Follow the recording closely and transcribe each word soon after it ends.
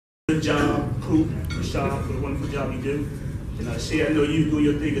Good job, Coop, Rashad, for the wonderful job you do. And Shay, I know you do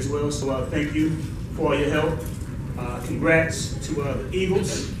your thing as well, so thank you for all your help. Congrats to the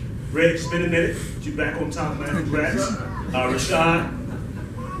Eagles. Reg, it's been a minute, but you're back on top, man. Congrats.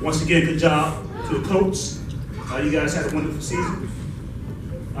 Rashad, once again, good job. To the coach, you guys had a wonderful season.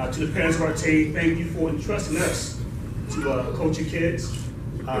 To the parents of our team, thank you for entrusting us to coach your kids.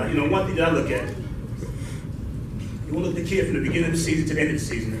 One thing that I look at, you want to look at the kid from the beginning of the season to the end of the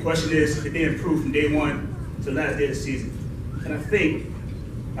season. The question is, did they improve from day one to the last day of the season? And I think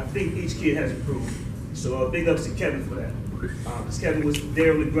each kid has improved. So big ups to Kevin for that. Because Kevin was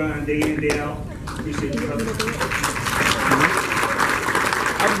there on the grind day in, day out. Appreciate you, brother.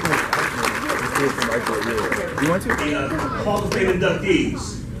 You want to? The Hall of Fame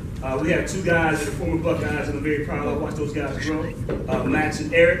inductees. We have two guys that are former Buckeyes, and I'm very proud of. Watch those guys grow. Max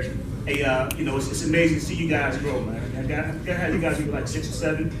and Eric. It's amazing to see you guys grow, man. I had you guys be like 6 or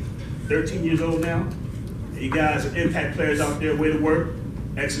 7, 13 years old now. And you guys are impact players out there, way to work.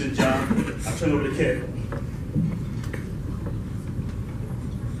 Excellent job. I'll turn over to Kevin.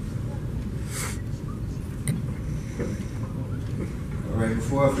 All right,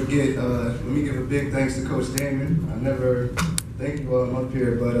 before I forget, let me give a big thanks to Coach Damon. I never thank you while I'm up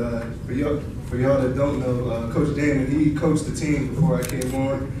here, but for y'all that don't know, Coach Damon, he coached the team before I came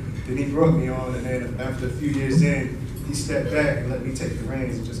on. Then he brought me on, and then after a few years in, he stepped back and let me take the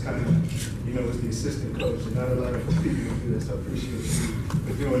reins and just kind of, was the assistant coach. And not a lot of people do this, so I appreciate you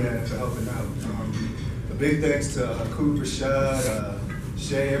for doing that and for helping out. A big thanks to Coop, Rashad,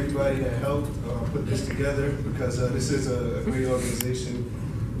 Shay, everybody that helped put this together, because this is a great organization,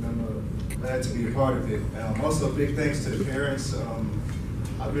 and I'm glad to be a part of it. Also, a big thanks to the parents.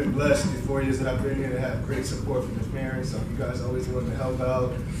 I've been blessed the 4 years that I've been here to have great support from the parents. You guys always willing to help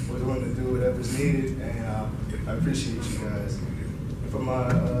out, always willing to do whatever's needed, and I appreciate you guys. For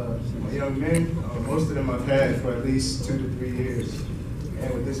my young men, most of them I've had for at least 2 to 3 years.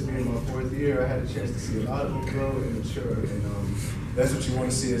 And with this being my 4th year, I had a chance to see a lot of them grow and mature. And that's what you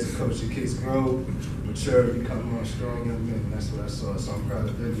want to see as a coach. Your kids grow, mature, become more strong young men. And that's what I saw, so I'm proud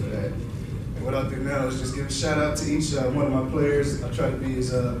of them for that. And what I'll do now is just give a shout out to each one of my players. I'll try to be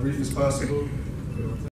as brief as possible.